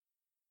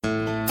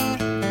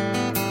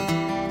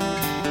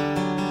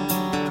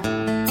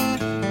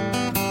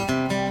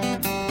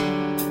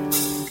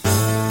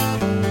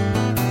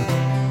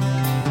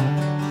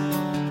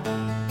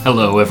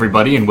Hello,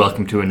 everybody, and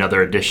welcome to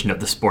another edition of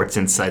the Sports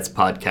Insights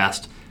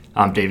podcast.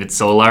 I'm David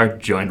Solar,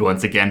 joined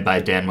once again by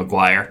Dan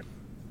McGuire.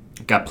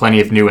 Got plenty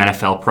of new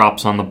NFL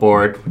props on the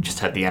board. We just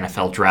had the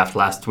NFL draft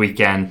last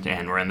weekend,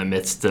 and we're in the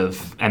midst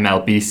of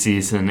MLB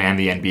season and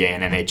the NBA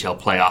and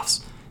NHL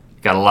playoffs.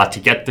 Got a lot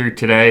to get through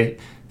today,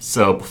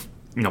 so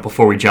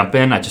before we jump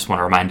in, I just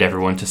want to remind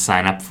everyone to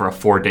sign up for a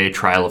 4-day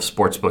trial of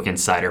Sportsbook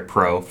Insider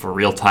Pro for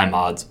real-time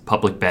odds,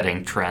 public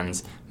betting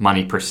trends,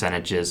 money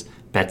percentages,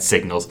 bet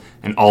signals,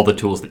 and all the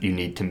tools that you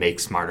need to make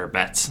smarter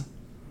bets.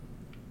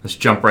 Let's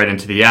jump right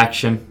into the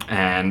action,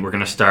 and we're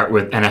going to start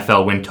with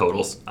NFL win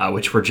totals,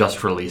 which were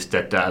just released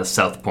at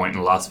South Point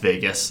in Las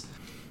Vegas.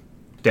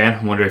 Dan,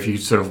 I wonder if you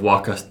could sort of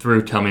walk us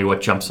through, tell me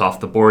what jumps off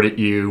the board at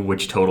you,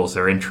 which totals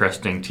are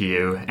interesting to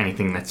you,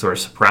 anything that sort of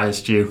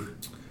surprised you.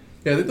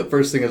 Yeah, I think the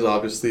first thing is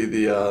obviously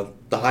the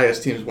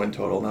highest team's win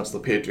total, and that's the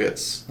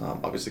Patriots,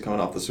 obviously coming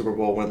off the Super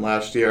Bowl win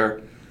last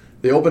year.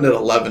 They opened at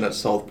 11 at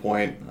South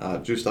Point,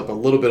 juiced up a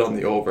little bit on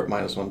the over at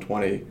minus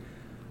 120,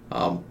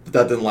 but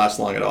that didn't last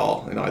long at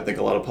all. I think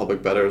a lot of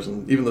public bettors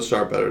and even the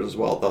sharp bettors as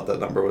well thought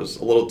that number was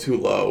a little too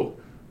low,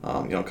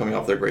 coming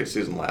off their great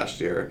season last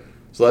year.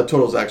 So that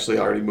total's actually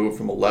already moved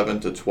from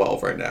 11 to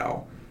 12 right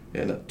now.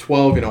 And at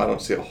 12, I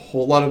don't see a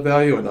whole lot of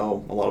value. I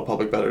know a lot of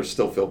public bettors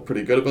still feel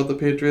pretty good about the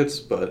Patriots,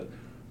 but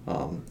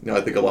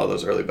I think a lot of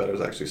those early bettors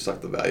actually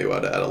sucked the value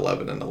out at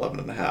 11 and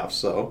 11.5.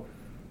 So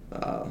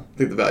I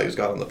think the value's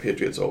gone on the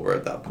Patriots over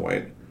at that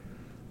point.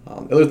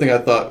 The other thing I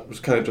thought was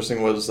kind of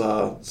interesting was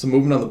some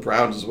movement on the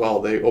Browns as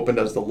well. They opened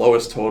as the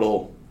lowest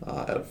total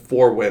at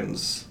 4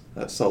 wins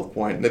at South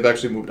Point, and they've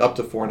actually moved up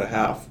to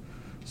 4.5.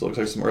 So it looks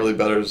like some early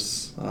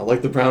bettors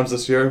like the Browns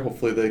this year.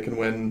 Hopefully they can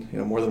win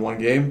more than one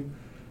game.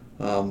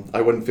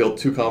 I wouldn't feel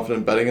too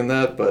confident betting in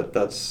that, but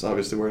that's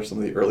obviously where some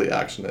of the early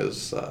action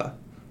is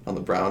on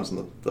the Browns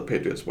and the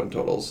Patriots win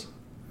totals.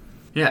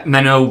 Yeah, and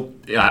I know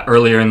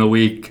earlier in the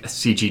week,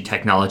 CG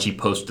Technology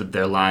posted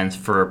their lines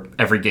for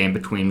every game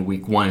between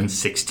week 1 and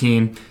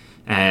 16.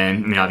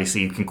 And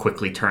obviously you can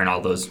quickly turn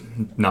all those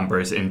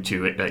numbers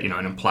into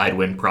an implied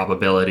win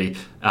probability.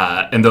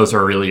 And those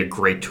are really a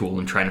great tool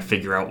in trying to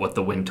figure out what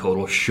the win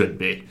total should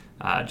be,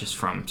 just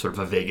from sort of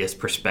a Vegas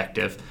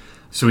perspective.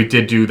 So we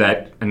did do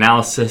that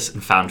analysis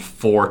and found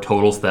 4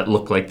 totals that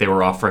looked like they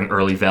were offering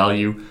early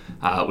value,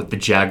 with the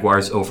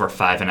Jaguars over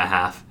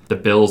 5.5, the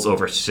Bills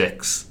over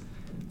 6,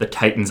 the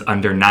Titans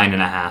under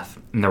 9.5,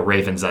 and the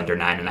Ravens under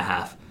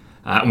 9.5.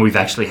 And we've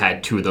actually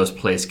had 2 of those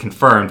plays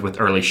confirmed with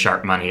early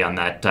sharp money on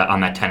that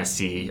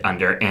Tennessee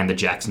under and the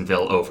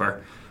Jacksonville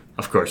over.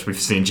 Of course, we've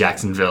seen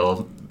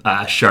Jacksonville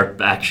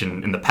sharp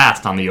action in the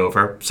past on the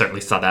over.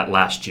 Certainly saw that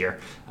last year.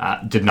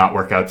 Did not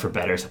work out for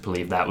bettors. I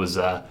believe that was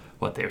they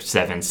were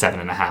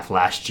 7.5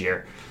 last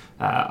year.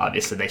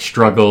 Obviously, they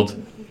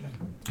struggled.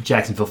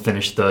 Jacksonville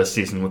finished the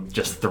season with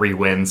just 3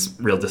 wins.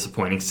 Real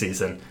disappointing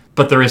season.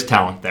 But there is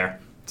talent there.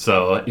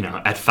 So,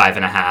 at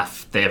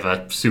 5.5, they have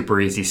a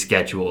super easy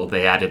schedule.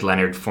 They added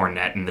Leonard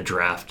Fournette in the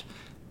draft.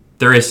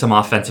 There is some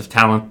offensive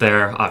talent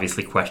there.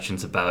 Obviously,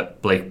 questions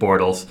about Blake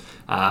Bortles.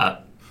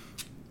 And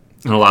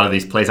a lot of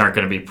these plays aren't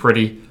going to be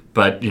pretty,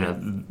 but,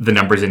 the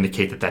numbers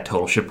indicate that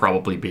total should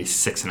probably be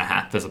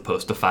 6.5 as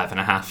opposed to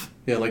 5.5.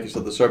 Yeah, like you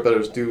said, the sharp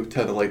bettors do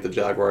tend to like the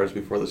Jaguars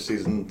before the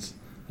seasons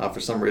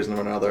for some reason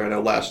or another. I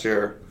know last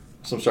year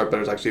some sharp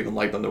bettors actually even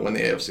liked them to win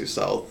the AFC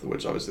South,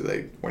 which obviously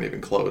they weren't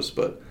even close,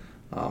 but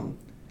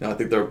I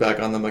think they're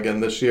back on them again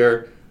this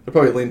year. They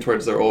probably lean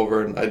towards their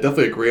over, and I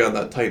definitely agree on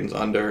that Titans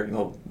under.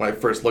 When I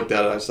first looked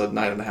at it, I said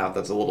 9.5.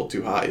 That's a little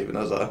too high, even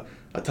as a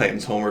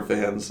Titans homer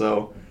fan.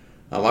 So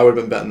I would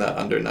have been betting that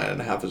under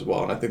 9.5 as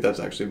well, and I think that's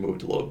actually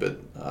moved a little bit.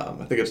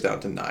 I think it's down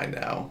to 9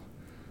 now.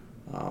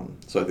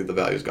 So I think the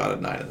value's gone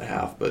at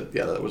 9.5. But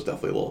yeah, that was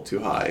definitely a little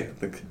too high. I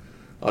think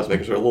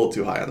oddsmakers are a little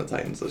too high on the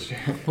Titans this year.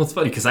 Well, it's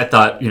funny because I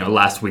thought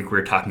last week we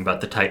were talking about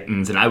the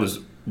Titans, and I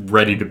was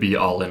ready to be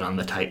all in on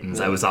the Titans.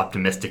 I was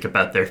optimistic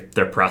about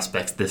their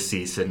prospects this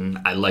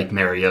season. I like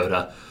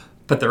Mariota,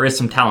 but there is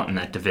some talent in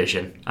that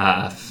division,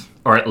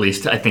 or at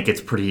least I think it's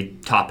pretty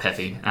top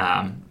heavy.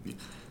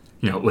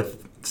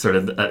 With sort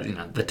of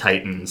the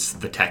Titans,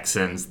 the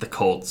Texans, the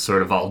Colts,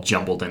 sort of all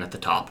jumbled in at the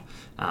top.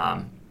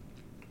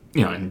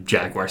 And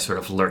Jaguars sort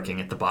of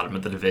lurking at the bottom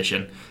of the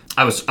division.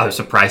 I was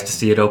surprised to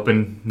see it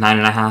open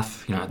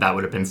 9.5. That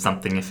would have been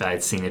something if I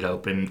had seen it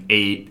open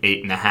 8,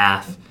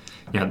 8.5.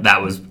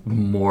 That was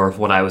more of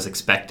what I was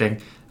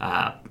expecting.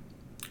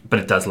 But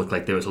it does look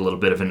like there was a little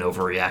bit of an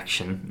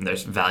overreaction.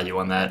 There's value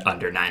on that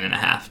under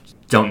 9.5.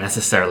 Don't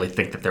necessarily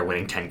think that they're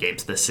winning 10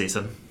 games this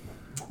season.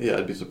 Yeah,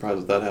 I'd be surprised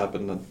if that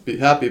happened. I'd be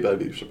happy, but I'd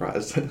be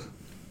surprised.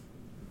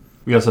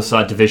 We also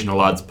saw divisional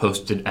odds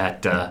posted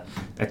at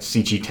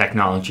CG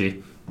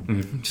Technology.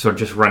 So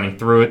just running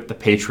through it, the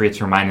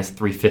Patriots are minus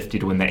 350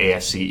 to win the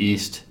AFC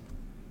East.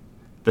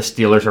 The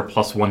Steelers are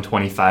plus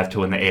 125 to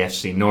win the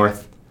AFC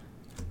North.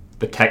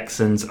 The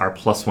Texans are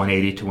plus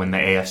 180 to win the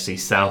AFC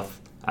South.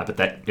 but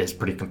that is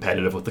pretty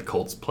competitive with the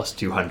Colts plus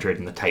 200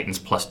 and the Titans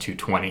plus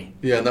 220.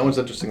 Yeah, and that one's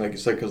interesting, like you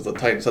said, because the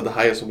Titans had the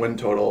highest win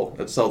total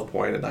at South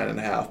Point at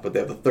 9.5, but they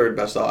have the third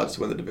best odds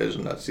to win the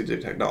division at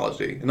CJ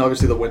Technology. And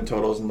obviously the win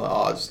totals and the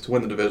odds to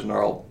win the division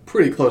are all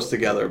pretty close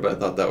together, but I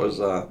thought that was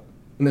an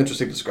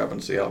interesting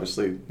discrepancy.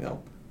 Obviously,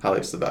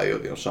 highlights the value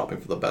of shopping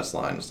for the best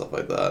line and stuff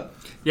like that.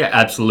 Yeah,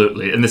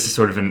 absolutely. And this is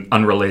sort of an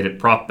unrelated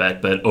prop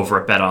bet, but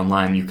over at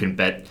BetOnline you can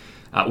bet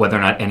whether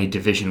or not any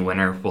division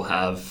winner will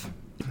have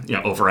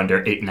over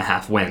under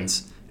 8.5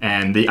 wins,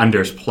 and the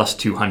under is plus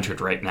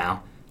 200 right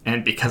now.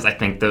 And because I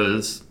think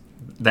the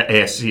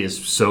AFC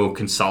is so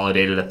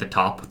consolidated at the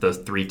top with those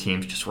three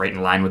teams just right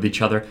in line with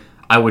each other,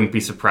 I wouldn't be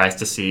surprised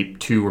to see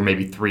 2 or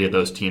maybe 3 of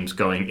those teams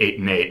going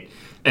 8-8.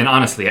 And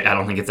honestly, I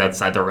don't think it's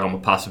outside the realm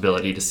of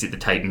possibility to see the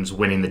Titans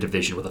winning the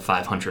division with a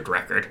 500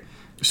 record.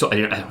 So,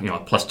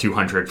 plus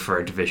 200 for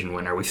a division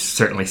winner. We've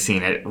certainly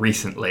seen it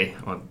recently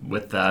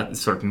with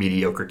sort of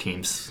mediocre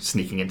teams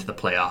sneaking into the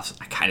playoffs.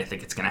 I kind of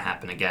think it's going to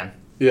happen again.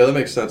 Yeah, that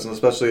makes sense, and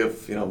especially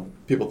if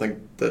people think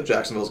that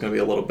Jacksonville's going to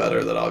be a little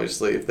better, that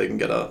obviously if they can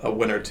get a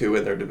win or 2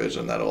 in their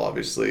division, that'll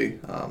obviously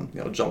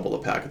jumble the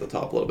pack at the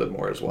top a little bit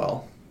more as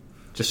well.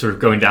 Just sort of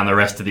going down the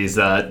rest of these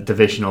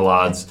divisional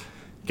odds,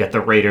 get the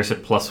Raiders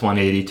at plus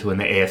 180 to win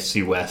the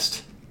AFC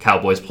West,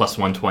 Cowboys plus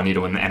 120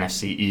 to win the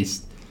NFC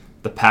East,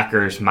 the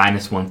Packers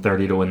minus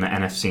 130 to win the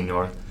NFC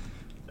North,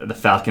 the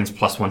Falcons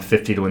plus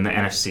 150 to win the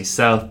NFC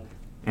South,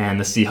 and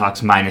the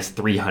Seahawks minus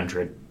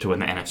 300 to win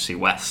the NFC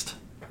West.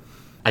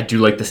 I do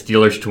like the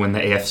Steelers to win the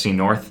AFC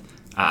North.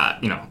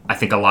 I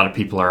think a lot of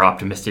people are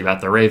optimistic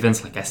about the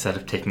Ravens, like I said,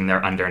 of taking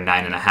their under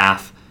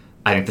 9.5.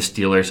 I think the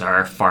Steelers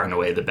are far and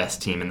away the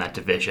best team in that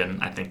division.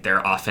 I think their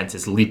offense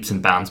is leaps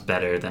and bounds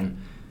better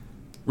than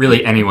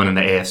really anyone in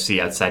the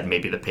AFC outside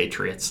maybe the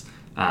Patriots.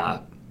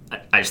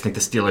 I just think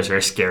the Steelers are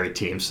a scary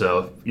team,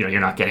 so you're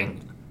not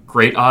getting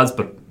great odds,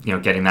 but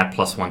getting that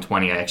plus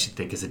 120 I actually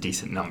think is a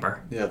decent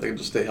number. Yeah, if they can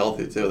just stay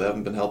healthy too. They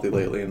haven't been healthy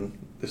lately, and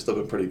they've still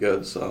been pretty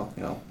good. So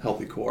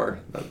healthy core.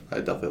 I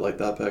definitely like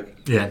that pick.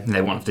 Yeah, and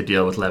they won't have to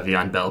deal with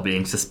Le'Veon Bell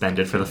being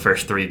suspended for the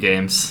first 3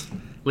 games.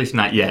 At least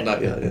not yet.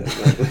 Not yet. Yeah,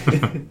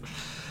 exactly.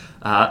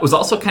 I was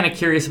also kind of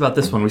curious about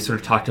this one. We sort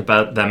of talked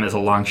about them as a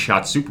long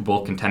shot Super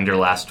Bowl contender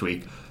last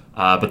week.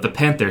 But the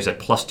Panthers at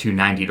plus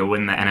 290 to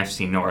win the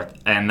NFC North,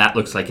 and that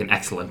looks like an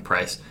excellent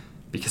price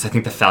because I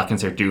think the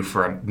Falcons are due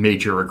for a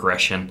major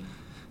regression.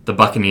 The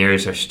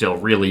Buccaneers are still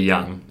really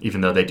young,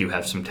 even though they do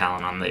have some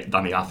talent on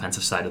the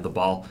offensive side of the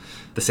ball.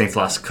 The Saints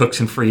lost Cooks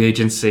in free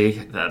agency.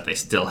 They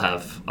still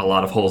have a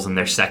lot of holes in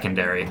their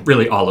secondary,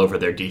 really all over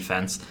their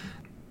defense.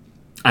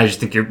 I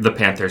just think the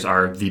Panthers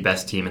are the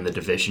best team in the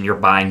division. You're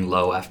buying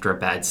low after a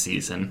bad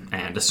season,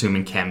 and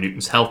assuming Cam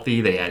Newton's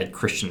healthy, they added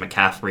Christian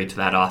McCaffrey to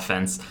that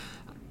offense.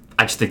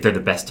 I just think they're the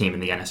best team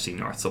in the NFC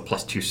North, so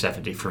plus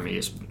 270 for me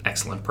is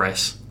excellent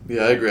price.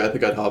 Yeah, I agree. I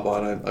think I'd hop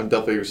on. I'm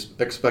definitely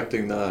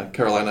expecting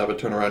Carolina to have a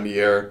turnaround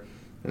year.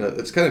 And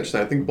it's kind of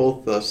interesting. I think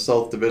both the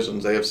South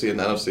divisions, AFC and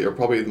NFC, are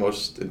probably the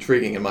most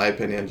intriguing in my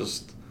opinion,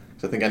 just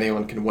because I think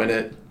anyone can win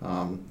it.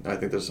 I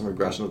think there's some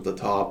regression at the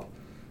top.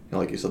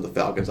 Like you said, the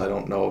Falcons, I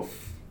don't know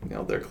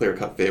if they're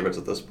clear-cut favorites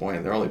at this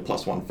point. They're only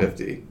plus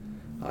 150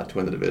 to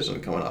win the division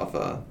coming off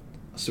a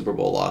Super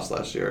Bowl loss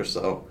last year.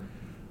 So,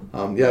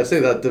 I'd say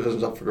that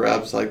division's up for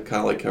grabs. I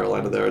kind of like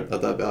Carolina there at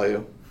that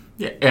value.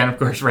 Yeah, and of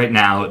course, right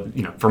now,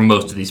 for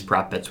most of these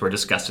prop bets we're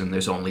discussing,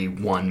 there's only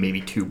 1, maybe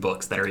 2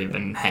 books that are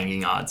even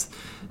hanging odds.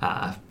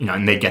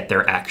 And they get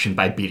their action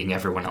by beating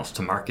everyone else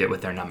to market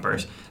with their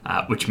numbers,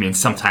 which means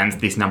sometimes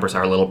these numbers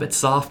are a little bit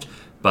soft,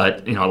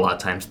 but a lot of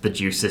times the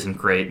juice isn't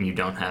great and you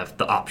don't have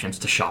the options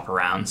to shop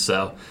around.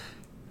 So,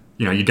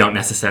 you don't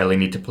necessarily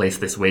need to place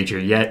this wager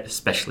yet,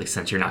 especially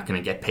since you're not going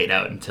to get paid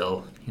out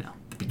until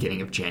the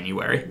beginning of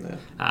January.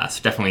 Yeah.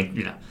 So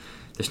definitely,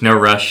 there's no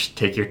rush.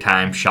 Take your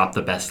time, shop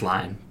the best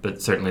line,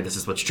 but certainly this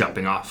is what's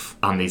jumping off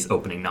on these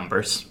opening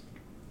numbers.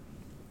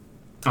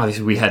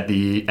 Obviously, we had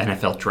the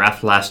NFL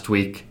draft last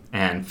week,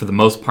 and for the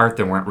most part,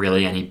 there weren't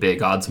really any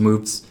big odds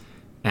moves.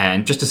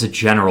 And just as a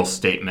general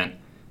statement,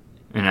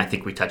 and I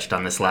think we touched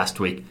on this last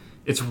week,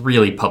 it's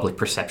really public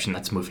perception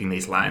that's moving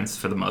these lines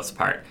for the most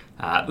part.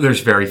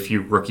 There's very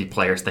few rookie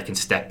players that can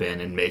step in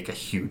and make a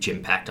huge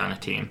impact on a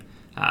team.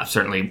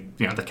 Certainly,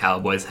 the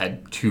Cowboys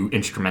had 2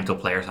 instrumental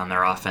players on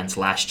their offense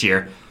last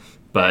year,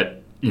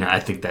 but, I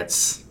think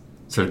that's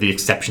sort of the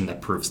exception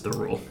that proves the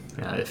rule,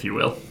 if you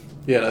will.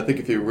 Yeah, and I think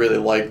if you really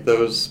like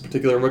those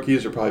particular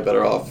rookies, you're probably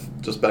better off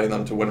just betting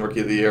them to win Rookie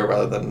of the Year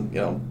rather than,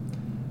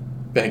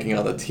 banking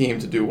on the team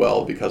to do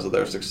well because of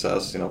their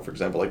success. For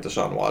example, like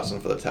Deshaun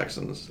Watson for the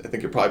Texans. I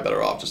think you're probably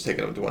better off just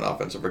taking him to win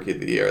Offensive Rookie of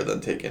the Year than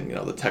taking,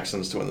 the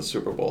Texans to win the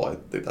Super Bowl. I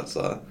think that's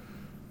a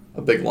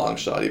big long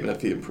shot, even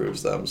if he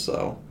improves them.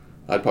 So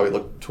I'd probably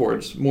look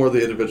towards more of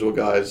the individual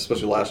guys,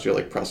 especially last year,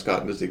 like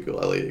Prescott and Ezekiel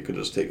Elliott. You could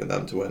just taken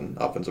them to win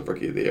Offensive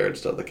Rookie of the Year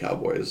instead of the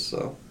Cowboys.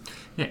 So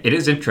yeah, it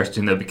is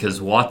interesting, though, because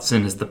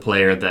Watson is the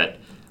player that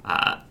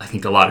I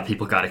think a lot of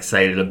people got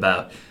excited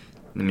about.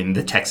 I mean,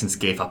 the Texans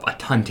gave up a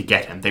ton to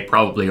get him. They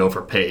probably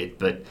overpaid,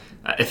 but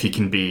if he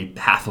can be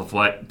half of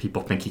what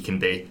people think he can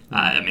be,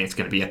 I mean, it's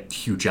going to be a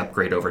huge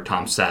upgrade over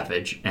Tom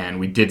Savage. And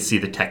we did see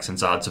the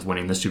Texans' odds of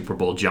winning the Super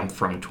Bowl jump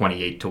from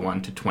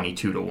 28-1 to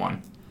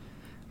 22-1.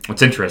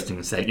 What's interesting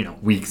is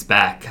that, weeks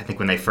back, I think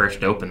when they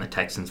first opened, the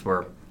Texans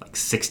were like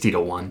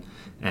 60-1,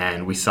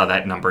 and we saw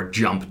that number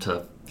jump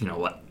to,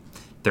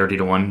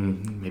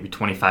 30-1, maybe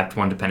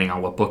 25-1, depending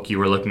on what book you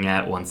were looking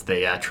at. Once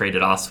they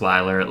traded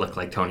Osweiler, it looked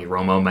like Tony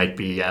Romo might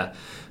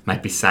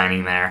be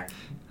signing there.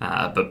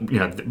 But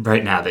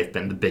right now they've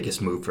been the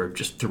biggest mover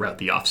just throughout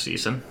the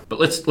offseason. But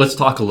let's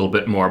talk a little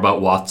bit more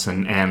about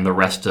Watson and the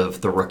rest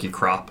of the rookie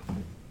crop.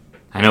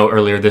 I know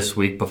earlier this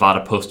week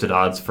Bovada posted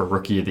odds for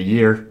Rookie of the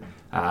Year.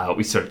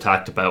 We sort of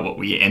talked about what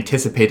we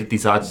anticipated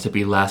these odds to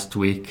be last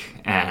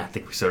week, and I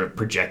think we sort of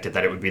projected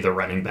that it would be the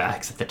running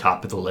backs at the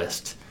top of the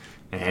list.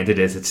 And it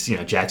is. It's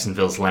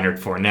Jacksonville's Leonard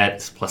Fournette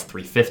is plus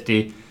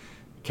 350,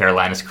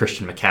 Carolina's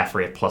Christian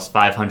McCaffrey at plus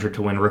 500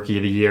 to win Rookie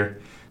of the Year,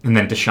 and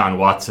then Deshaun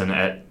Watson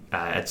at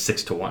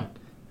 6-1.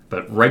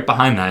 But right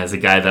behind that is a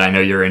guy that I know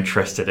you're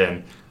interested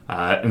in,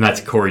 and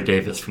that's Corey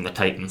Davis from the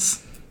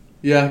Titans.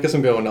 Yeah, I guess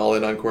I'm going all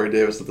in on Corey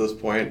Davis at this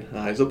point.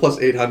 He's a plus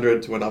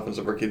 800 to win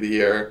Offensive Rookie of the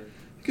Year.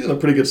 He's in a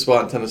pretty good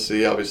spot in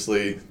Tennessee.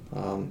 Obviously,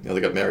 they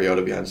got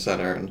Mariota behind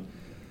center, and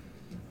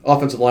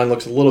offensive line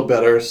looks a little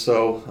better.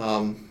 So,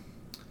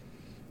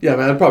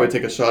 I'd probably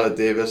take a shot at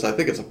Davis. I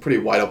think it's a pretty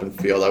wide open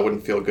field. I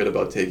wouldn't feel good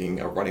about taking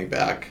a running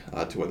back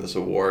to win this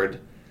award.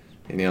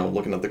 And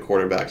looking at the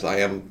quarterbacks, I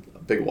am a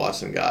big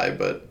Watson guy,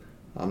 but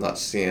I'm not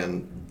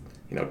seeing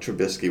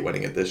Trubisky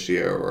winning it this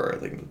year, or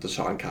like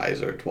Deshaun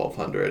Kaiser at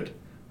 1,200.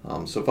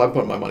 So if I'm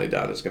putting my money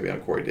down, it's going to be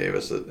on Corey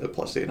Davis at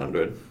plus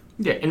 800.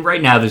 Yeah, and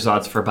right now there's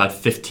odds for about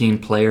 15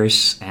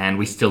 players, and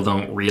we still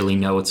don't really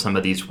know what some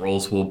of these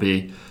roles will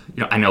be.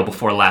 I know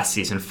before last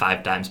season,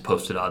 5 Dimes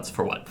posted odds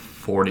for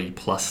 40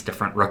 plus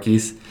different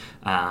rookies.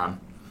 And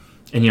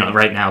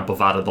right now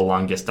Bovada, the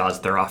longest odds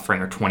they're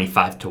offering are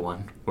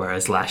 25-1,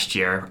 whereas last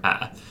year,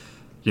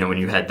 when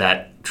you had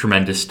that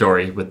tremendous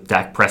story with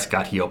Dak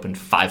Prescott, he opened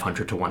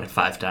 500-1 at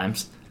 5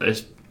 Dimes.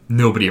 There's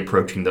nobody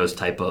approaching those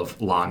type of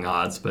long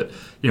odds, but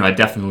I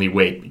definitely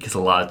wait, because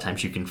a lot of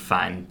times you can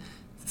find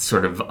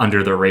sort of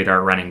under the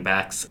radar running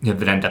backs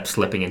that end up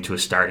slipping into a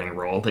starting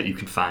role that you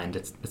can find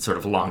at sort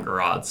of longer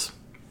odds.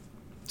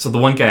 So the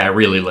one guy I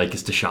really like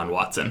is Deshaun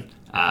Watson,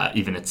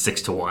 even at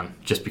 6-1,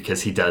 just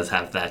because he does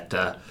have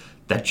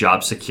that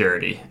job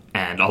security.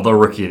 And although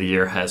Rookie of the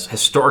Year has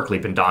historically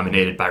been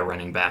dominated by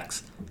running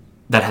backs,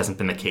 that hasn't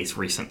been the case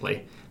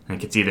recently. I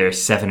think it's either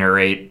 7 or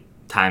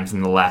 8 times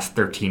in the last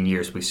 13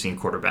 years we've seen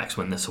quarterbacks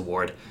win this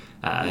award.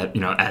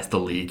 As the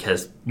league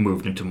has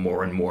moved into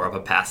more and more of a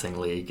passing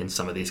league, and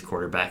some of these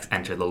quarterbacks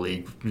enter the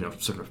league,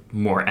 sort of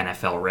more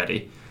NFL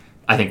ready.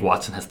 I think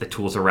Watson has the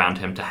tools around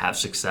him to have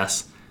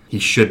success. He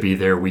should be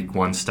their week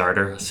 1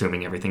 starter,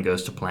 assuming everything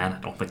goes to plan. I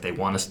don't think they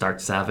want to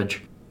start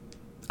Savage.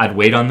 I'd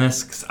wait on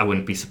this, because I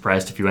wouldn't be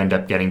surprised if you end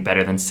up getting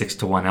better than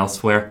 6-1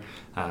 elsewhere.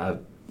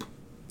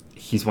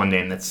 He's one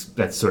name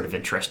that's sort of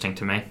interesting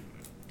to me.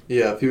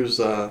 Yeah, if he was,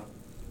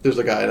 there's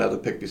a guy I'd have to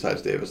pick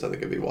besides Davis, I think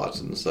it'd be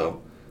Watson.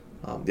 So,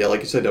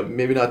 like you said,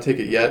 maybe not take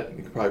it yet.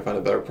 You can probably find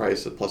a better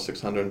price at plus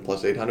 600 and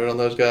plus 800 on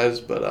those guys,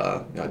 but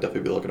I'd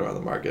definitely be looking around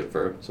the market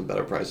for some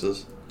better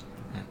prices.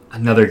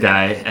 Another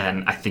guy,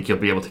 and I think you'll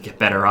be able to get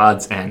better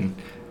odds, and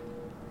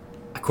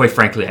quite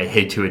frankly, I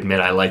hate to admit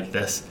I like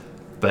this,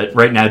 but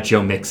right now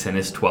Joe Mixon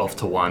is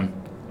 12-1,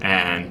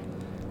 and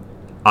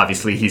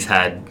obviously he's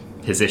had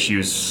his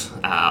issues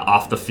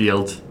off the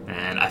field,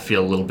 and I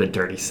feel a little bit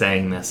dirty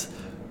saying this,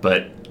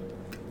 but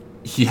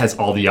he has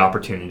all the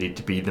opportunity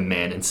to be the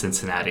man in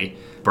Cincinnati.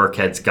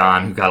 Burkhead's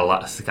gone, who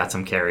got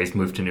some carries,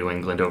 moved to New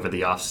England over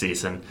the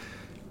offseason.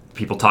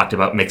 People talked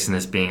about Mixon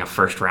as being a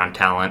first-round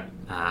talent.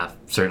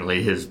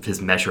 Certainly his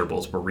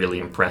measurables were really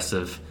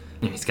impressive.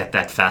 He's got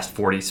that fast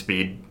 40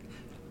 speed.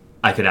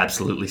 I could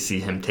absolutely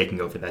see him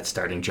taking over that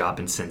starting job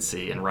in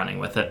Cincy and running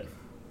with it.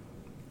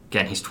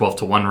 Again, he's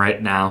 12-1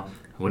 right now.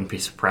 I wouldn't be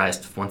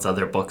surprised if once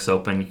other books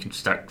open, you can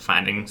start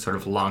finding sort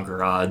of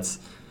longer odds.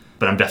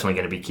 But I'm definitely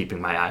going to be keeping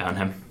my eye on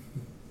him.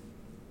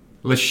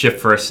 Let's shift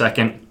for a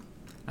second.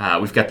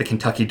 We've got the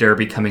Kentucky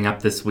Derby coming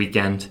up this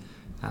weekend.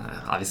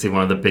 Obviously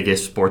one of the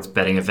biggest sports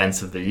betting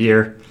events of the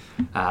year.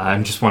 I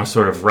just want to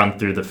sort of run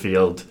through the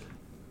field.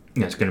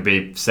 It's going to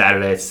be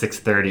Saturday at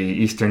 6:30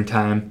 Eastern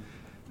Time.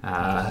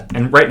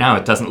 And right now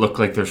it doesn't look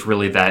like there's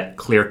really that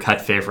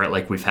clear-cut favorite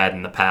like we've had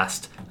in the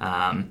past.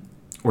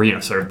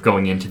 Where, sort of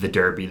going into the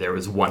Derby, there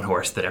was one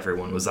horse that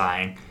everyone was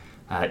eyeing.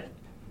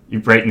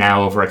 Right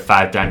now over at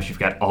 5 Dimes, you've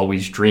got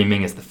Always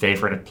Dreaming as the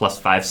favorite at plus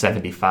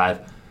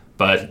 575.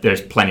 But there's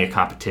plenty of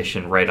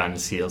competition right on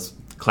his heels.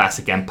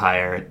 Classic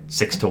Empire at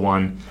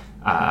 6-1,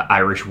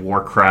 Irish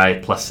War Cry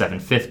at plus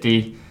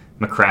 750,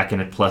 McCracken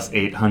at plus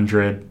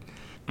 800.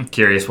 I'm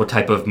curious, what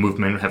type of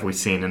movement have we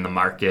seen in the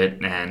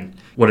market, and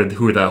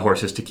who are the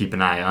horses to keep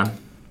an eye on?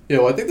 Yeah,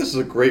 well, I think this is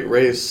a great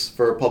race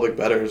for public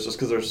bettors, just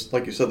because there's,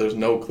 like you said, there's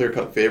no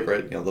clear-cut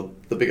favorite.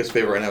 The biggest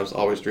favorite right now is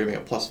Always Dreaming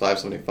at plus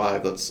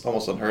 575. That's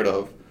almost unheard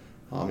of.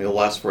 The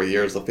last 4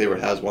 years, the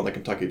favorite has won the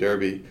Kentucky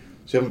Derby.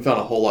 So you haven't found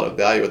a whole lot of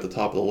value at the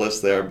top of the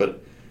list there.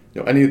 But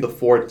any of the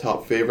 4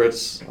 top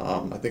favorites,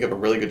 I think have a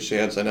really good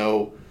chance. I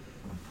know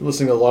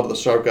listening to a lot of the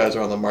sharp guys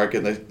are on the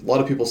market, and a lot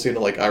of people seem to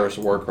like Irish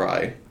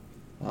Warcry.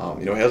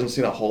 He hasn't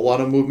seen a whole lot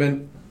of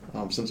movement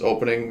since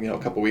opening, a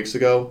couple weeks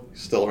ago.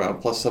 He's still around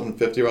plus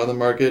 750 around the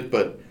market,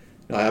 but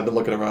I have been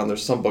looking around.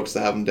 There's some books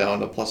that have him down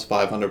to plus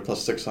 500,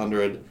 plus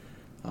 600.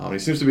 He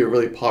seems to be a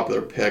really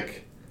popular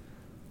pick.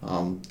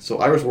 So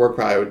Irish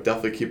Warcry I would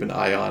definitely keep an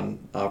eye on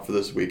for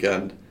this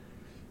weekend.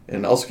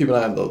 And also keep an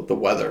eye on the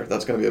weather.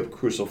 That's going to be a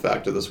crucial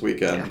factor this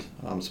weekend.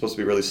 It's supposed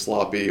to be really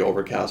sloppy,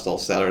 overcast all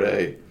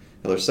Saturday.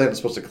 They're saying it's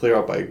supposed to clear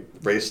up by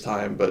race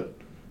time, but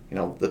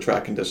the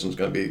track condition is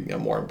going to be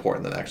more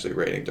important than actually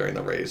raining during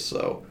the race.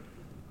 So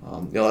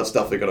that's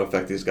definitely going to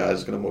affect these guys.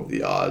 It's going to move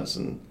the odds.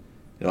 And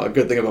a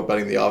good thing about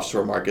betting the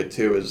offshore market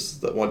too is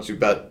that once you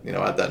bet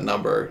at that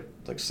number,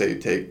 like say you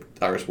take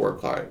Irish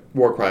Warcry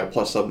at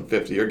plus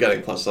 750, you're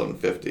getting plus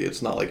 750.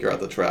 It's not like you're at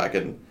the track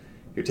and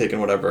you're taking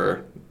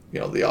whatever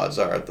the odds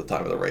are at the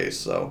time of the race.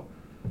 So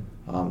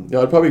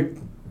I'd probably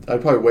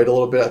wait a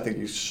little bit. I think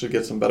you should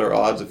get some better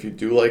odds if you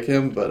do like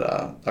him,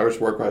 but Irish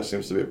Warcry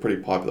seems to be a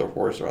pretty popular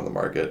horse around the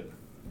market.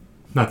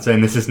 Not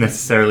saying this is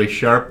necessarily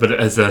sharp, but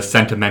as a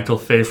sentimental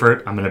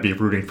favorite, I'm going to be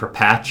rooting for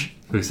Patch,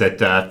 who's at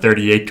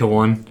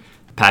 38-1.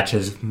 Patch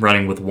is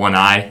running with one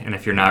eye, and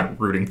if you're not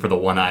rooting for the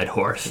one-eyed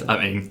horse, I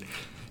mean,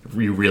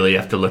 you really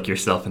have to look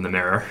yourself in the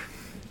mirror.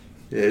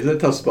 Yeah, he's in a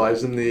tough spot.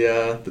 He's in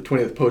the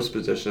 20th post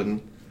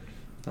position.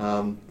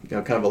 Kind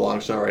of a long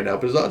shot right now,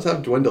 but his odds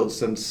have dwindled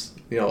since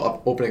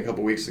opening a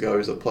couple weeks ago. He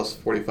was at plus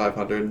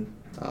 4,500,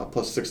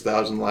 plus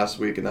 6,000 last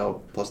week, and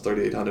now plus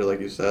 3,800, like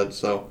you said.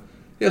 So,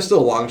 still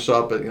a long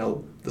shot, but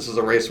this is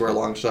a race where a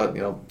long shot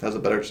has a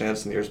better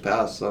chance than years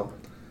past. So,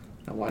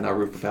 why not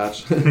root for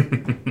Patch?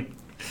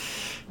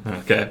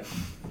 Okay,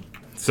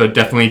 so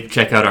definitely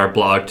check out our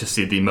blog to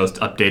see the most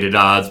updated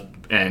odds,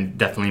 and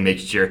definitely make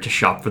sure to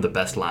shop for the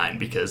best line,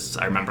 because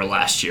I remember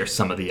last year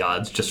some of the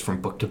odds just from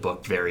book to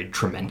book varied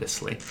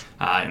tremendously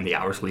in the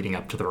hours leading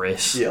up to the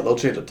race. Yeah, they'll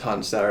change a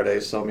ton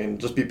Saturday, so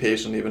just be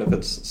patient. Even if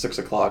it's 6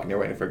 o'clock and you're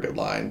waiting for a good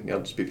line,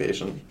 just be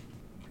patient.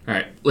 All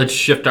right, let's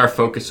shift our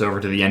focus over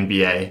to the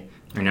NBA.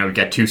 We've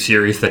got 2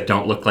 series that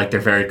don't look like they're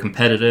very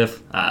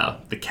competitive.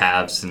 The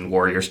Cavs and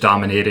Warriors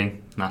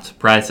dominating, not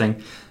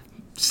surprising.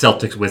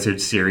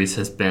 Celtics-Wizards series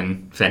has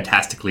been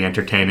fantastically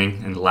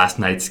entertaining. In last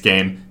night's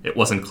game, it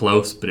wasn't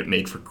close, but it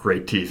made for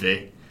great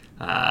TV.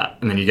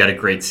 And then you got a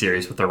great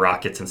series with the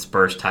Rockets and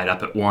Spurs tied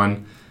up at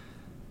 1.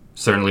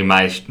 Certainly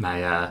my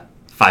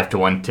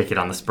 5-1 ticket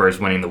on the Spurs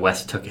winning the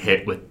West took a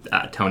hit with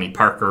Tony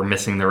Parker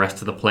missing the rest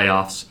of the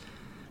playoffs.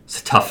 It's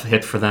a tough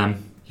hit for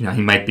them.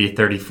 He might be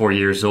 34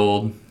 years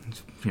old.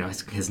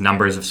 His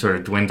numbers have sort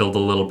of dwindled a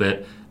little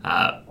bit.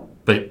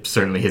 But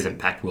certainly his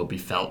impact will be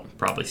felt.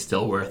 Probably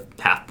still worth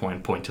half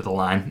point to the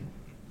line.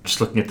 Just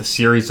looking at the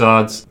series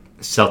odds,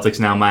 Celtics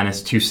now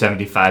minus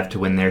 275 to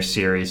win their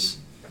series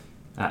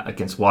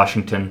against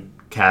Washington.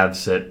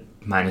 Cavs at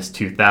minus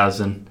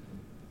 2,000.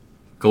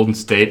 Golden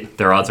State,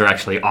 their odds are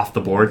actually off the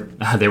board.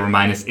 They were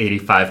minus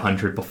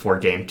 8,500 before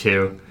Game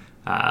 2.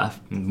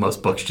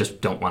 Most books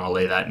just don't want to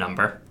lay that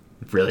number.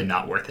 Really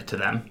not worth it to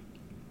them.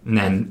 And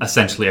then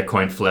essentially a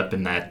coin flip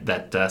in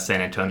that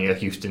San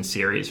Antonio-Houston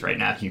series. Right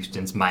now,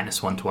 Houston's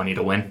minus 120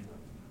 to win.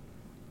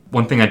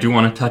 One thing I do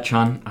want to touch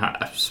on,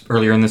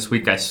 earlier in this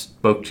week, I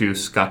spoke to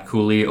Scott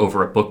Cooley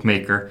over at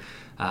Bookmaker.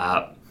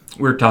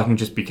 We were talking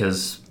just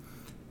because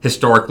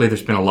historically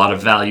there's been a lot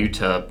of value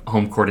to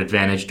home court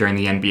advantage during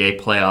the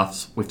NBA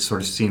playoffs. We've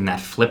sort of seen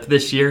that flip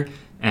this year,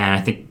 and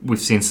I think we've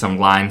seen some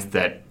lines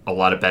that a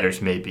lot of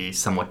bettors may be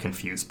somewhat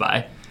confused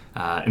by.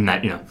 In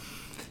that,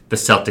 the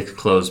Celtics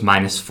closed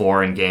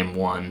 -4 in Game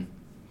 1,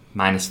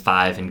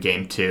 -5 in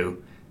Game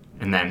 2,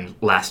 and then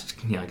last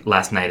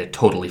night it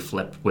totally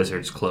flipped.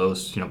 Wizards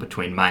closed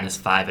between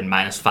 -5 and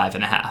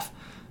 -5.5.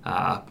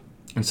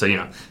 And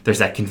so there's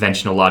that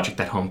conventional logic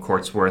that home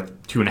court's worth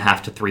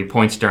 2.5 to 3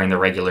 points during the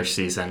regular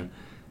season,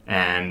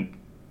 and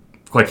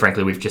quite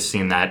frankly, we've just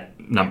seen that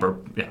number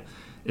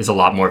is a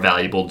lot more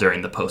valuable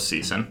during the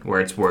postseason, where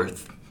it's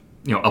worth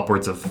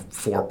upwards of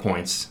 4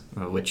 points,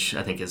 which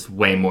I think is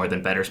way more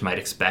than bettors might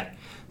expect.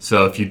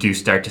 So if you do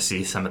start to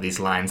see some of these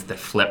lines that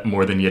flip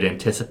more than you'd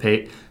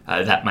anticipate,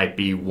 that might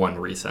be one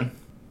reason.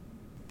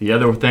 The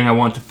other thing I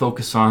want to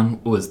focus on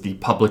was the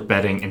public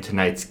betting in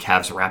tonight's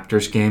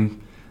Cavs-Raptors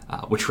game,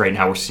 which right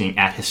now we're seeing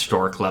at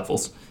historic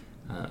levels.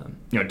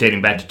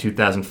 Dating back to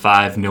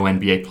 2005, no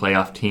NBA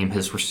playoff team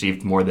has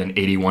received more than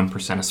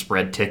 81% of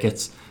spread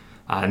tickets.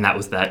 And that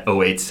was that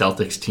 08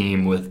 Celtics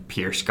team with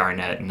Pierce,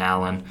 Garnett, and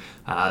Allen.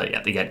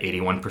 They got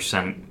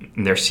 81%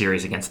 in their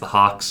series against the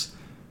Hawks.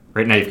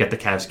 Right now you've got the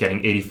Cavs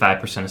getting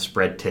 85% of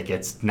spread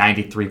tickets,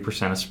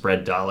 93% of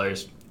spread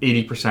dollars,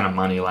 80% of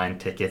money line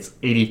tickets,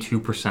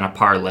 82% of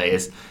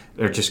parlays.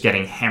 They're just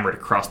getting hammered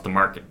across the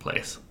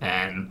marketplace.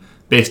 And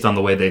based on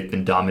the way they've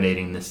been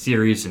dominating this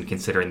series and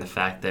considering the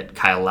fact that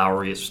Kyle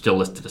Lowry is still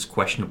listed as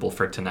questionable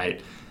for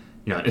tonight,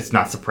 it's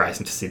not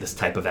surprising to see this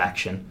type of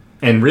action.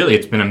 And really,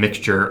 it's been a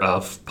mixture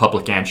of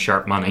public and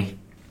sharp money.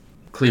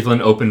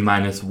 Cleveland opened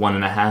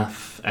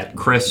 -1.5 at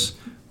Chris.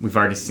 We've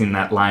already seen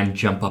that line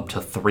jump up to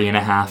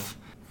 3.5.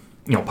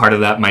 Part of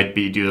that might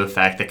be due to the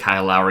fact that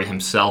Kyle Lowry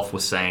himself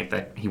was saying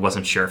that he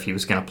wasn't sure if he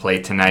was going to play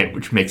tonight,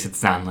 which makes it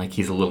sound like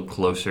he's a little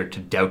closer to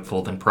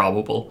doubtful than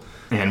probable.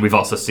 And we've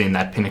also seen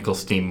that Pinnacle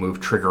Steam move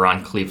trigger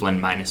on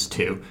Cleveland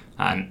 -2.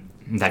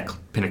 That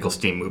Pinnacle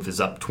Steam move is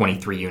up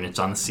 23 units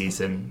on the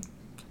season.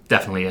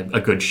 Definitely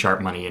a good sharp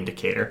money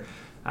indicator.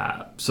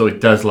 So it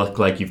does look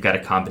like you've got a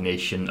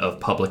combination of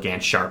public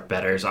and sharp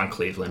bettors on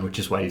Cleveland, which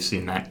is why you've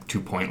seen that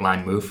 2-point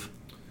line move.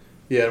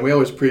 Yeah, and we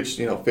always preach,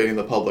 fading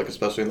the public,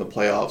 especially in the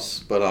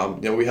playoffs. But,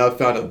 we have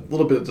found a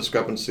little bit of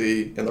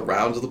discrepancy in the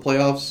rounds of the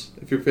playoffs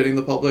if you're fading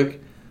the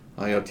public.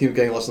 Teams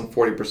getting less than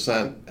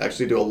 40%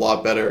 actually do a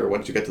lot better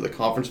once you get to the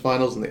conference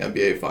finals and the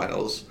NBA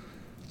finals.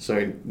 So,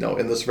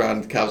 in this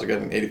round, the Cavs are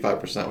getting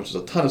 85%, which is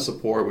a ton of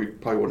support. We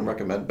probably wouldn't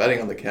recommend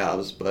betting on the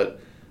Cavs,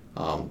 but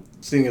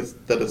seeing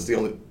that it's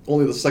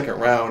only the second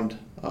round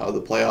of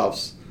the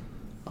playoffs,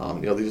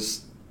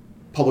 these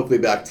publicly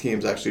backed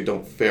teams actually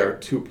don't fare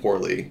too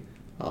poorly.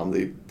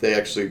 They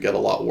actually get a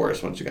lot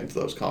worse once you get into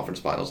those conference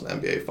finals and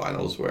NBA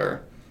finals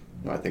where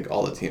I think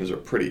all the teams are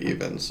pretty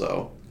even.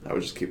 So I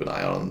would just keep an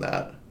eye out on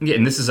that. Yeah,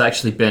 and this has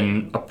actually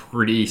been a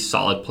pretty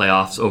solid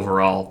playoffs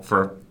overall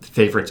for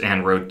favorites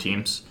and road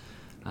teams.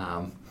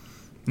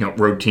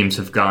 Road teams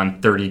have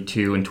gone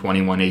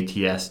 32-21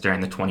 ATS during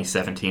the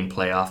 2017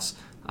 playoffs,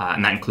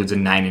 and that includes a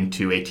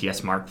 9-2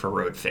 ATS mark for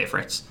road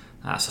favorites.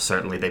 So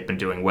certainly they've been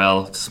doing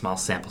well. It's a small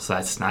sample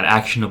size. It's not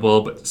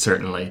actionable, but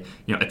certainly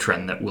a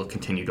trend that we'll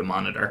continue to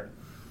monitor.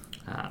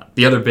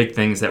 The other big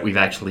thing is that we've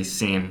actually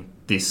seen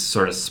these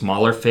sort of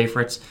smaller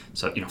favorites,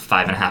 so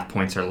 5.5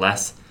 points or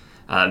less,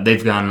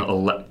 they've gone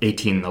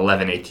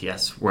 18-11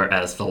 ATS,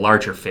 whereas the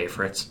larger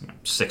favorites,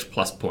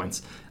 6+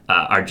 points,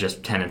 are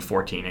just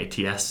 10-14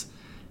 ATS.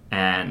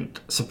 And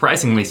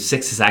surprisingly,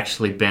 6 has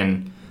actually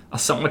been a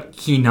somewhat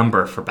key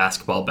number for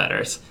basketball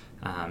bettors.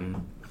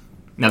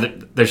 Now,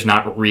 there's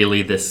not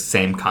really this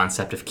same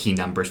concept of key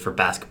numbers for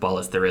basketball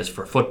as there is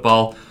for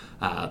football,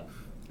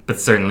 but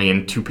certainly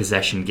in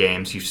 2-possession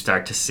games, you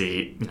start to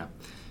see,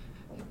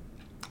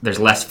 there's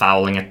less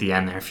fouling at the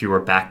end, there are fewer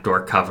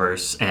backdoor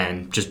covers,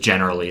 and just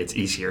generally it's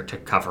easier to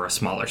cover a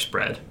smaller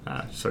spread.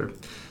 Sort of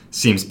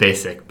seems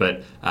basic,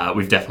 but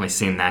we've definitely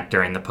seen that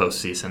during the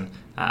postseason.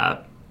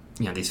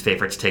 These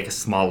favorites take a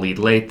small lead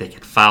late, they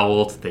get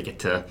fouled, they get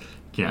to,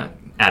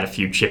 add a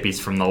few chippies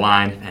from the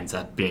line. Ends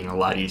up being a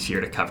lot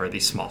easier to cover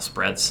these small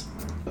spreads.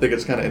 I think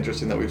it's kind of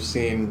interesting that we've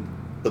seen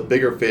the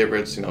bigger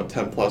favorites,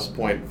 10+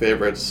 point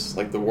favorites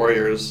like the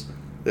Warriors.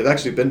 They've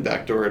actually been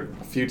backdoored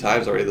a few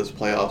times already this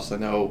playoffs. I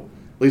know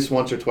at least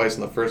once or twice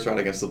in the first round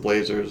against the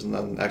Blazers, and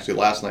then actually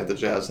last night the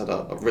Jazz had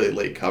a really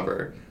late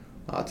cover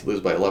to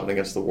lose by 11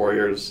 against the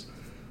Warriors.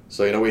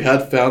 So, we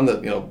had found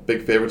that,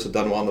 big favorites have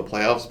done well in the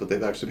playoffs, but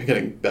they've actually been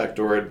getting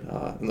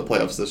backdoored in the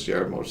playoffs this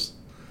year, most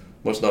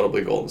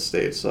notably Golden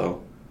State.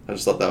 So I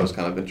just thought that was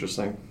kind of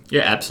interesting.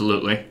 Yeah,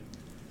 absolutely.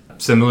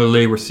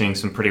 Similarly, we're seeing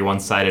some pretty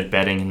one-sided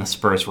betting in the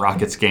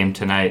Spurs-Rockets game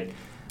tonight.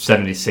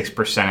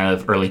 76%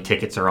 of early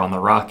tickets are on the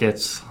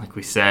Rockets. Like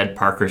we said,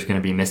 Parker's going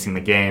to be missing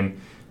the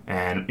game.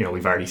 And,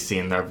 we've already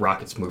seen the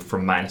Rockets move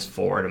from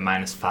 -4 to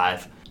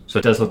 -5. So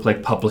it does look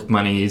like public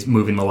money is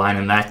moving the line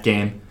in that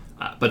game.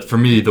 But for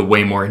me, the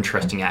way more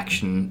interesting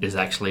action is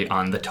actually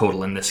on the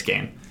total in this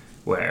game,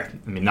 where,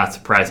 not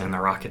surprising, the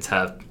Rockets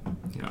have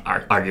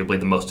arguably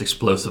the most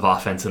explosive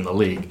offense in the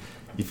league.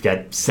 You've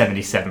got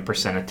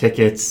 77% of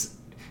tickets,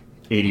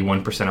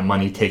 81% of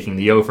money taking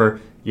the over,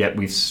 yet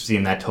we've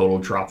seen that total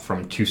drop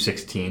from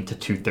 216 to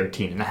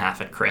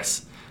 213.5 at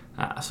Chris.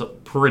 So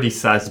pretty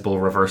sizable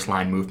reverse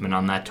line movement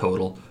on that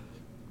total.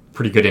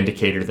 Pretty good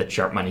indicator that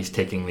sharp money's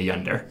taking the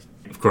under.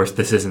 Of course,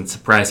 this isn't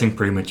surprising.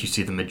 Pretty much you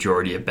see the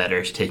majority of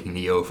bettors taking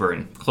the over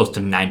in close to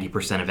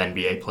 90% of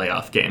NBA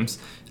playoff games.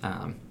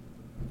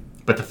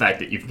 But the fact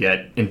that you've got,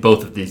 in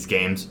both of these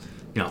games,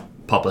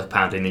 public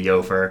pounding the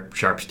over,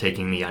 sharps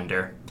taking the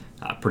under,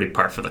 pretty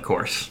par for the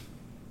course.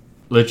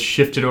 Let's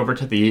shift it over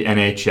to the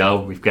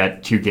NHL. We've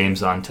got 2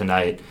 games on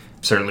tonight.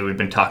 Certainly we've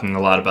been talking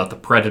a lot about the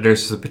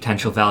Predators as a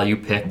potential value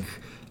pick,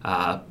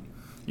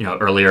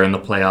 earlier in the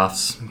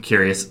playoffs. I'm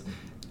curious,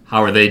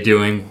 how are they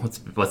doing?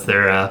 What's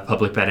their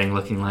public betting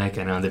looking like?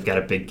 I know they've got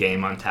a big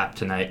game on tap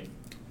tonight.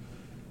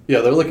 Yeah,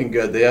 they're looking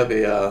good. They have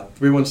a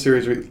 3-1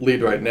 series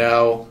lead right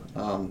now.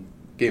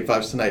 Game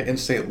 5's tonight in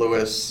St.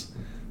 Louis.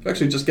 They're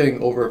actually just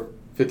getting over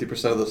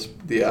 50%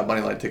 of the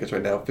money line tickets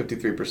right now,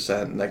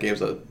 53%, and that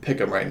game's a pick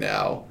 'em right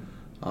now.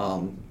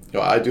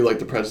 I do like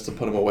the Preds to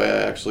put them away.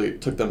 I actually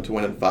took them to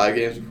win in 5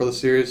 games before the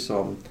series,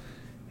 so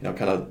I'm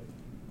kind of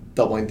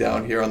doubling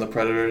down here on the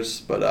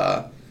Predators.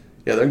 But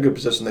they're in good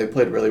position. They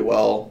played really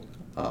well.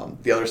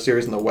 The other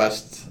series in the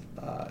West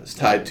is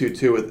tied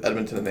 2-2 with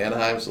Edmonton and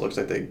Anaheim, so it looks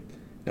like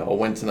a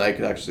win tonight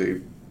could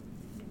actually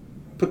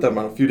put them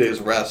on a few days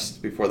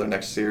rest before their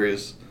next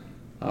series,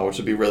 which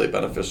would be really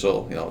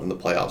beneficial, in the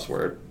playoffs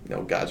where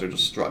guys are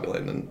just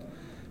struggling and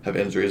have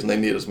injuries, and they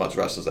need as much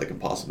rest as they can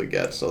possibly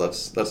get. So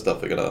that's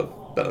definitely going to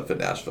benefit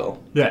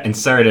Nashville. Yeah, and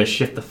sorry to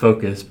shift the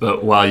focus,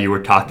 but while you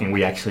were talking,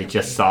 we actually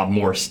just saw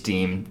more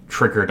steam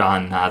triggered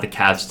on the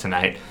Cavs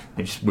tonight.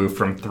 They just moved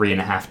from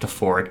 3.5 to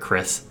 4 at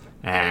Chris,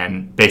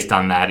 and based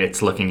on that,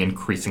 it's looking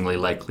increasingly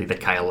likely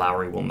that Kyle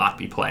Lowry will not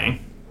be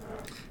playing.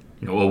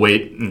 We'll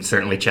wait and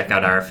certainly check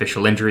out our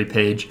official injury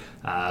page,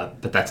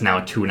 but that's now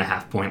a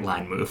 2.5-point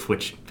line move,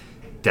 which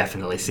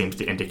definitely seems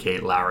to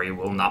indicate Lowry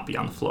will not be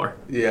on the floor.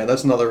 Yeah,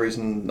 that's another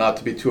reason not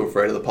to be too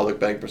afraid of the public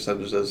betting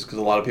percentages, because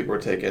a lot of people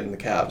were taking the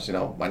Cavs,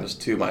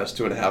 -2,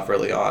 -2.5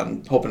 early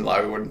on, hoping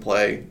Lowry wouldn't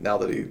play. Now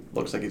that he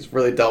looks like he's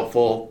really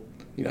doubtful,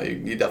 you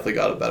definitely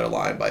got a better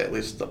line by at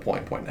least a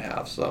point and a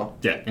half. So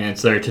yeah, and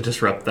sorry to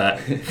disrupt that.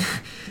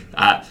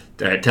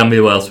 Tell me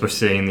what else we're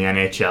seeing in the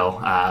NHL.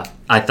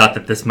 I thought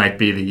that this might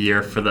be the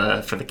year for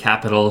the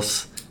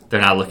Capitals.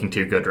 They're not looking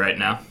too good right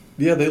now.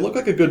 Yeah, they look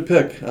like a good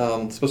pick,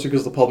 especially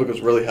because the public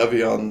was really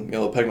heavy on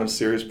the Penguins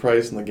series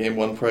price and the game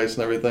one price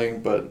and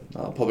everything. But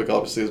public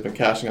obviously has been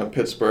cashing on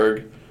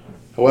Pittsburgh.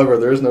 However,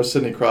 there is no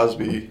Sidney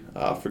Crosby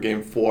for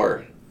Game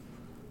 4,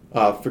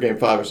 for Game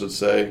 5, I should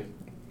say.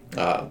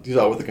 He's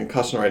out with a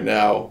concussion right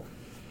now,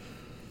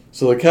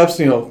 so the Caps,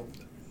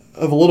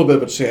 have a little bit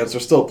of a chance.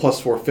 They're still plus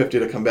 450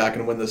 to come back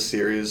and win this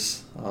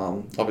series.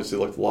 Obviously,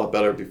 looked a lot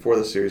better before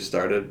the series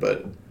started,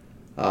 but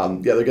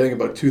they're getting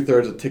about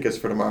 2/3 of tickets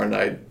for tomorrow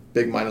night.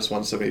 Big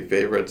 -170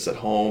 favorites at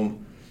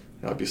home.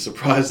 I'd be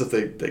surprised if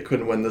they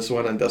couldn't win this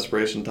one in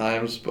desperation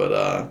times,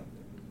 but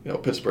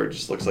Pittsburgh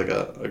just looks like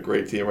a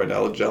great team right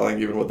now. They're gelling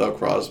even without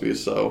Crosby,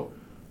 so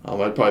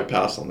I'd probably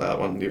pass on that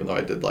one, even though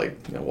I did like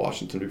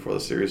Washington before the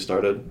series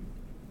started.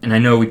 And I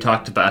know we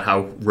talked about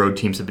how road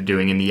teams have been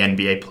doing in the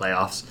NBA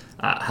playoffs.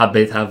 How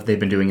have they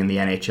been doing in the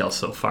NHL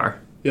so far?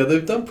 Yeah,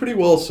 they've done pretty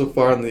well so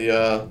far in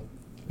the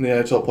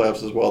NHL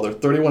playoffs as well. They're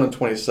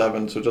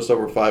 31-27, so just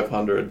over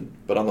 500.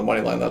 But on the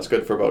money line, that's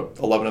good for about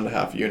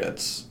 11.5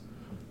 units.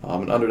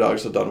 And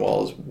underdogs have done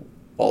well as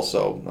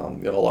also.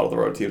 A lot of the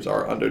road teams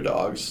are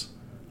underdogs.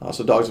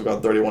 So dogs have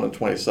gone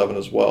 31-27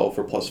 as well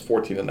for plus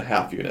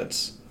 14.5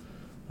 units.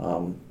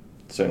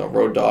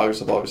 Road dogs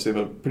have obviously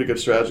been a pretty good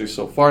strategy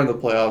so far in the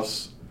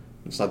playoffs.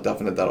 It's not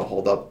definite that'll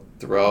hold up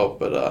throughout,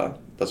 but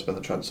that's been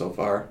the trend so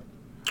far.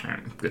 All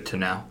right, good to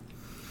know.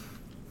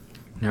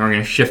 Now we're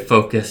going to shift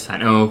focus. I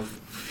know,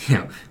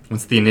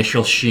 once the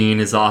initial sheen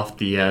is off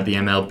the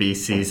MLB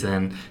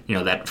season,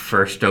 that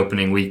first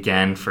opening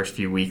weekend, first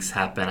few weeks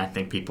happen, I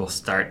think people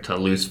start to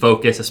lose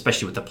focus,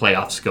 especially with the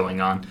playoffs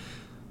going on.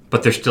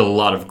 But there's still a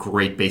lot of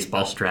great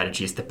baseball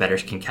strategies that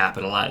bettors can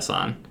capitalize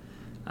on.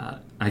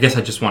 I guess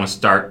I just want to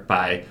start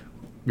by,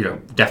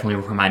 definitely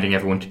reminding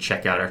everyone to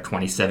check out our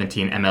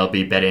 2017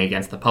 MLB Betting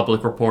Against the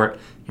Public report.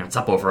 It's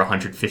up over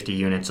 150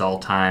 units all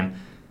time.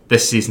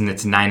 This season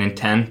it's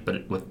 9-10,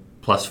 but with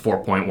plus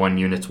 4.1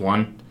 units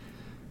won.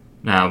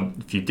 Now,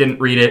 if you didn't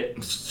read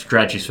it,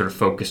 strategy sort of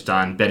focused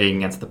on betting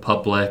against the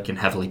public and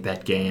heavily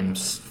bet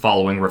games,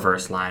 following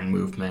reverse line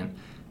movement,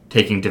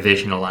 taking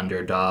divisional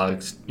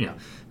underdogs,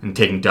 and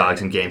taking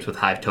dogs in games with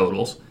high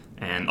totals.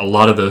 And a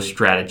lot of those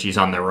strategies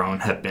on their own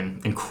have been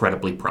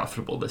incredibly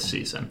profitable this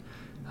season.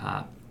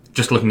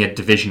 Just looking at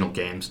divisional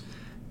games,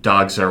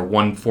 dogs are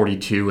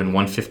 142 and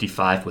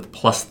 155 with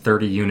plus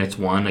 30 units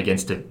won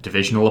against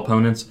divisional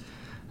opponents.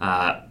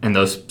 And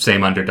those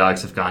same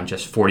underdogs have gone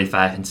just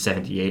 45 and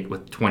 78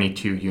 with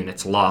 22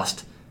 units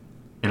lost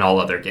in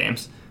all other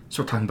games.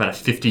 So we're talking about a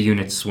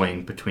 50-unit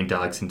swing between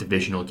dogs in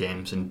divisional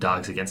games and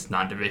dogs against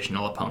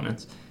non-divisional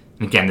opponents.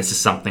 And again, this is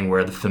something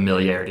where the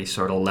familiarity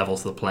sort of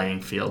levels the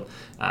playing field,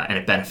 and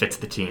it benefits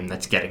the team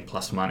that's getting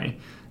plus money.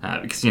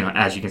 Because,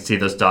 as you can see,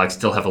 those dogs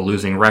still have a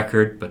losing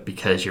record, but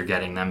because you're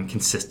getting them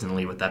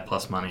consistently with that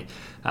plus money,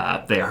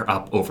 they are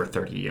up over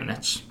 30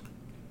 units.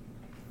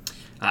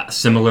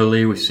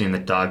 Similarly, we've seen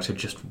that dogs are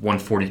just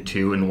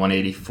 142 and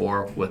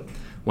 184 with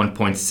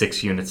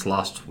 1.6 units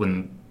lost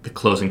when the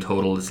closing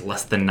total is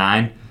less than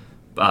 9.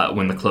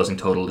 When the closing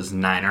total is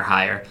 9 or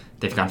higher,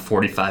 they've gone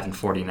 45 and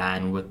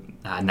 49 with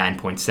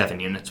 9.7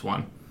 units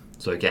won.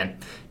 So again,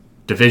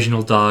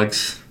 divisional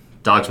dogs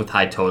with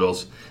high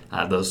totals,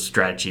 those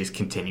strategies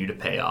continue to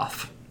pay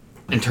off.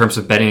 In terms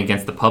of betting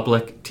against the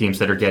public, teams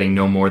that are getting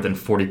no more than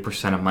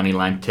 40% of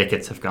moneyline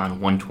tickets have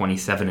gone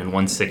 127 and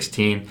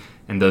 116,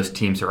 and those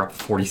teams are up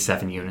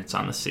 47 units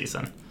on the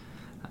season.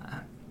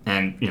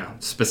 And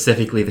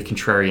specifically the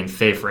contrarian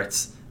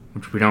favorites,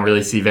 which we don't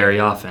really see very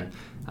often,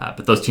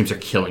 but those teams are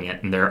killing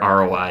it, and their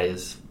ROI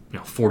is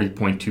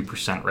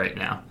 40.2% right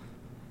now.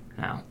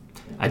 Now,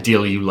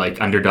 ideally, you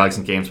like underdogs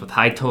in games with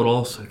high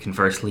totals. So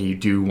conversely, you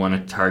do want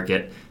to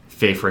target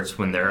favorites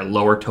when there are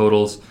lower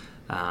totals.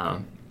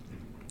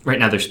 Right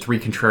now, there's 3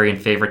 contrarian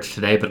favorites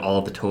today, but all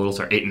of the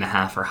totals are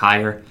 8.5 or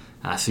higher.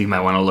 So you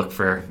might want to look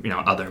for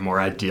other more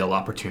ideal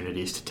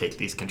opportunities to take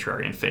these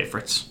contrarian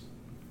favorites.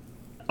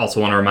 Also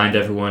want to remind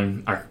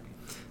everyone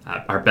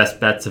our best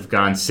bets have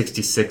gone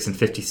 66 and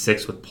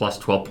 56 with plus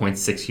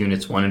 12.6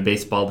 units won in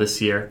baseball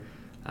this year.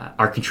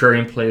 Our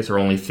contrarian plays are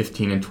only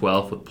 15 and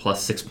 12 with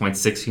plus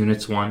 6.6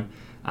 units won.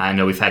 I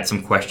know we've had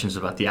some questions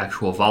about the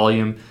actual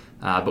volume.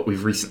 but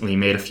we've recently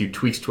made a few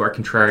tweaks to our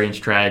contrarian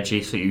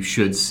strategy, so you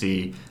should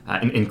see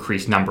an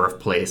increased number of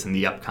plays in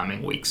the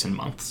upcoming weeks and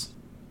months.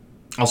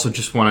 Also,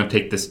 just want to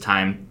take this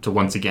time to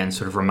once again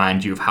sort of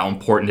remind you of how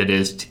important it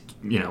is to,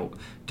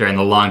 during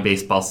the long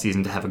baseball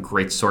season to have a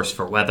great source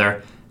for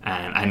weather.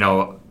 And I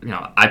know,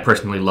 I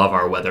personally love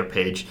our weather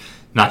page,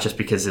 not just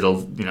because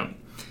it'll,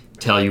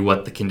 tell you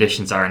what the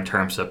conditions are in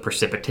terms of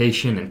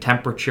precipitation and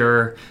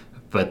temperature,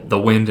 but the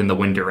wind and the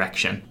wind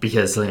direction.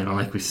 Because,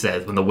 like we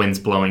said, when the wind's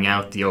blowing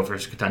out, the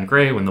over's done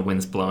great. When the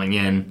wind's blowing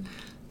in,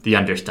 the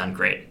under's done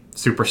great.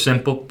 Super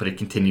simple, but it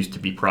continues to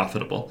be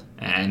profitable.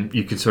 And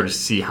you can sort of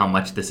see how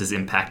much this is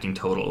impacting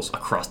totals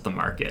across the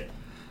market.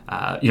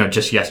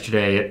 Just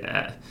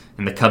yesterday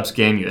in the Cubs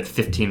game, you had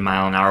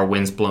 15-mile-an-hour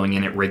winds blowing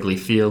in at Wrigley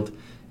Field,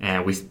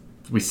 and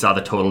we saw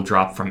the total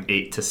drop from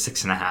 8 to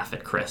 6.5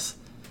 at Chris.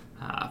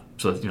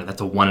 So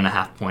that's a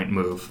 1.5-point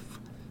move.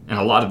 And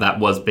a lot of that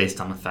was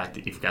based on the fact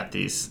that you've got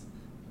these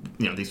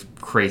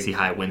crazy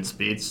high wind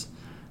speeds.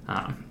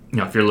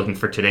 If you're looking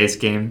for today's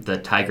game, the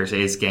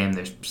Tigers-A's game,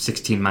 there's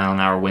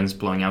 16-mile-an-hour winds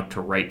blowing out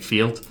to right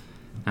field.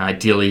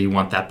 Ideally, you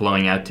want that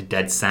blowing out to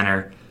dead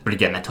center. But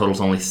again, that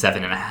total's only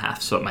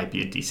 7.5, so it might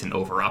be a decent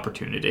over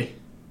opportunity.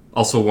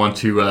 Also want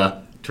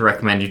to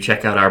recommend you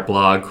check out our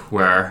blog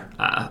where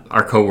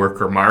our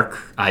coworker Mark,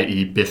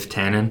 i.e. Biff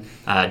Tannen,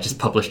 just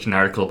published an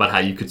article about how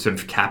you could sort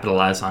of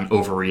capitalize on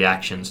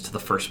overreactions to the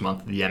first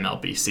month of the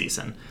MLB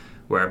season,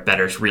 where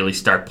bettors really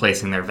start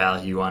placing their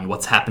value on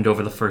what's happened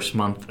over the first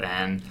month,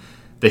 and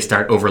they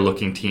start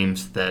overlooking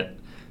teams that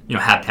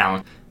have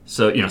talent.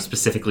 So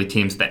specifically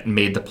teams that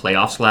made the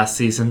playoffs last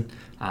season.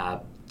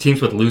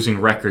 Teams with losing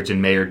records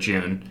in May or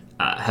June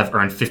have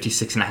earned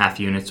 56.5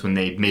 units when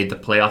they made the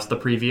playoffs the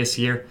previous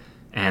year,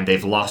 and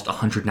they've lost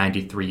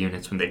 193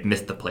 units when they've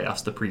missed the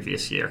playoffs the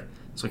previous year.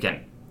 So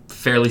again,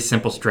 fairly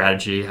simple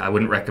strategy. I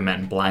wouldn't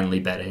recommend blindly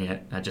betting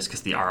it, just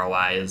because the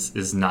ROI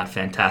is not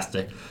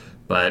fantastic.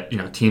 But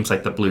teams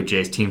like the Blue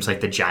Jays, teams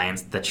like the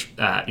Giants that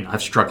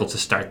have struggled to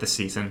start the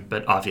season,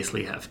 but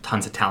obviously have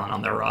tons of talent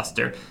on their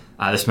roster.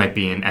 This might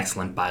be an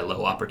excellent buy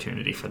low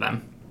opportunity for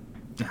them.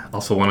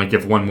 Also want to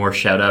give one more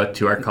shout out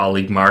to our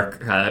colleague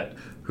Mark,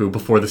 who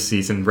before the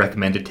season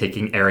recommended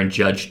taking Aaron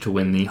Judge to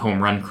win the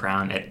home run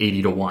crown at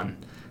 80-1.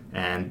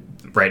 And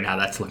right now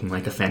that's looking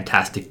like a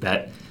fantastic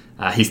bet.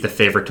 He's the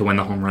favorite to win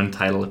the home run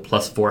title at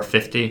plus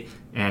 450,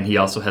 and he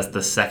also has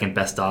the second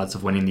best odds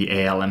of winning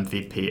the AL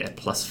MVP at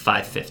plus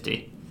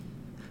 550.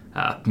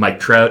 Mike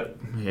Trout,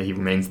 he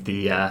remains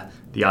the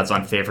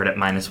odds-on favorite at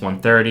minus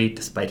 130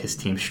 despite his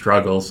team's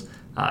struggles,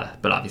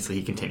 but obviously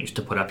he continues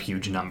to put up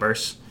huge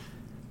numbers.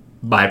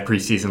 My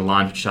preseason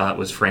launch shot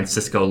was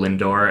Francisco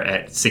Lindor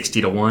at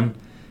 60-1.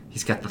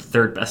 He's got the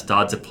third best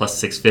odds at plus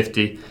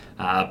 650,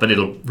 but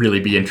it'll really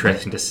be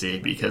interesting to see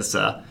because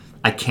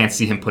I can't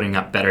see him putting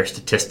up better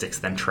statistics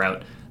than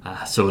Trout.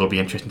 So it'll be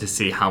interesting to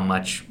see how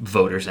much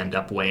voters end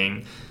up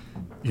weighing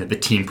the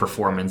team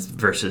performance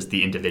versus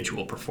the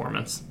individual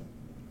performance.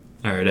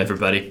 All right,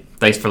 everybody.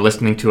 Thanks for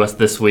listening to us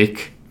this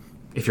week.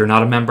 If you're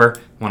not a member,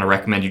 I want to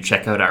recommend you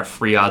check out our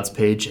free odds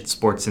page at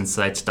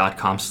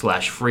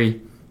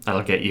sportsinsights.com/free.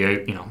 That'll get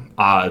you,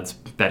 odds,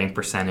 betting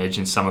percentage,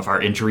 and some of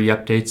our injury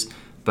updates.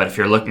 But if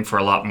you're looking for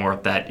a lot more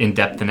of that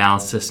in-depth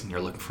analysis and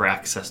you're looking for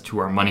access to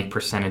our money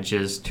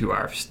percentages, to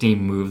our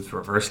steam moves,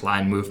 reverse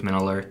line movement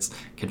alerts,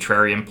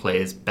 contrarian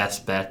plays,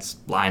 best bets,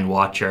 line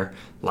watcher,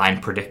 line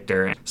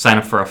predictor, sign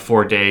up for a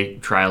 4-day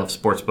trial of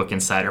Sportsbook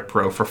Insider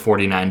Pro for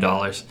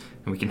 $49,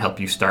 and we can help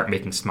you start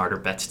making smarter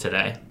bets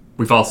today.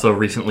 We've also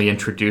recently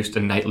introduced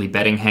a nightly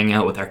betting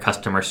hangout with our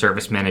customer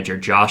service manager,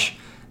 Josh.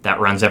 That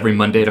runs every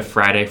Monday to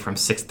Friday from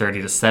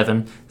 6:30 to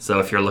 7. So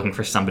if you're looking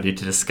for somebody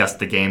to discuss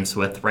the games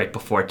with right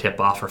before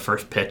tip-off or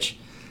first pitch,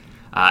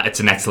 it's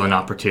an excellent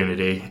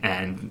opportunity,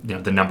 and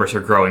the numbers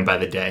are growing by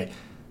the day.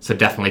 So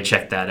definitely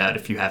check that out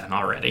if you haven't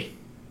already.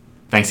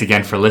 Thanks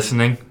again for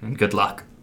listening, and good luck.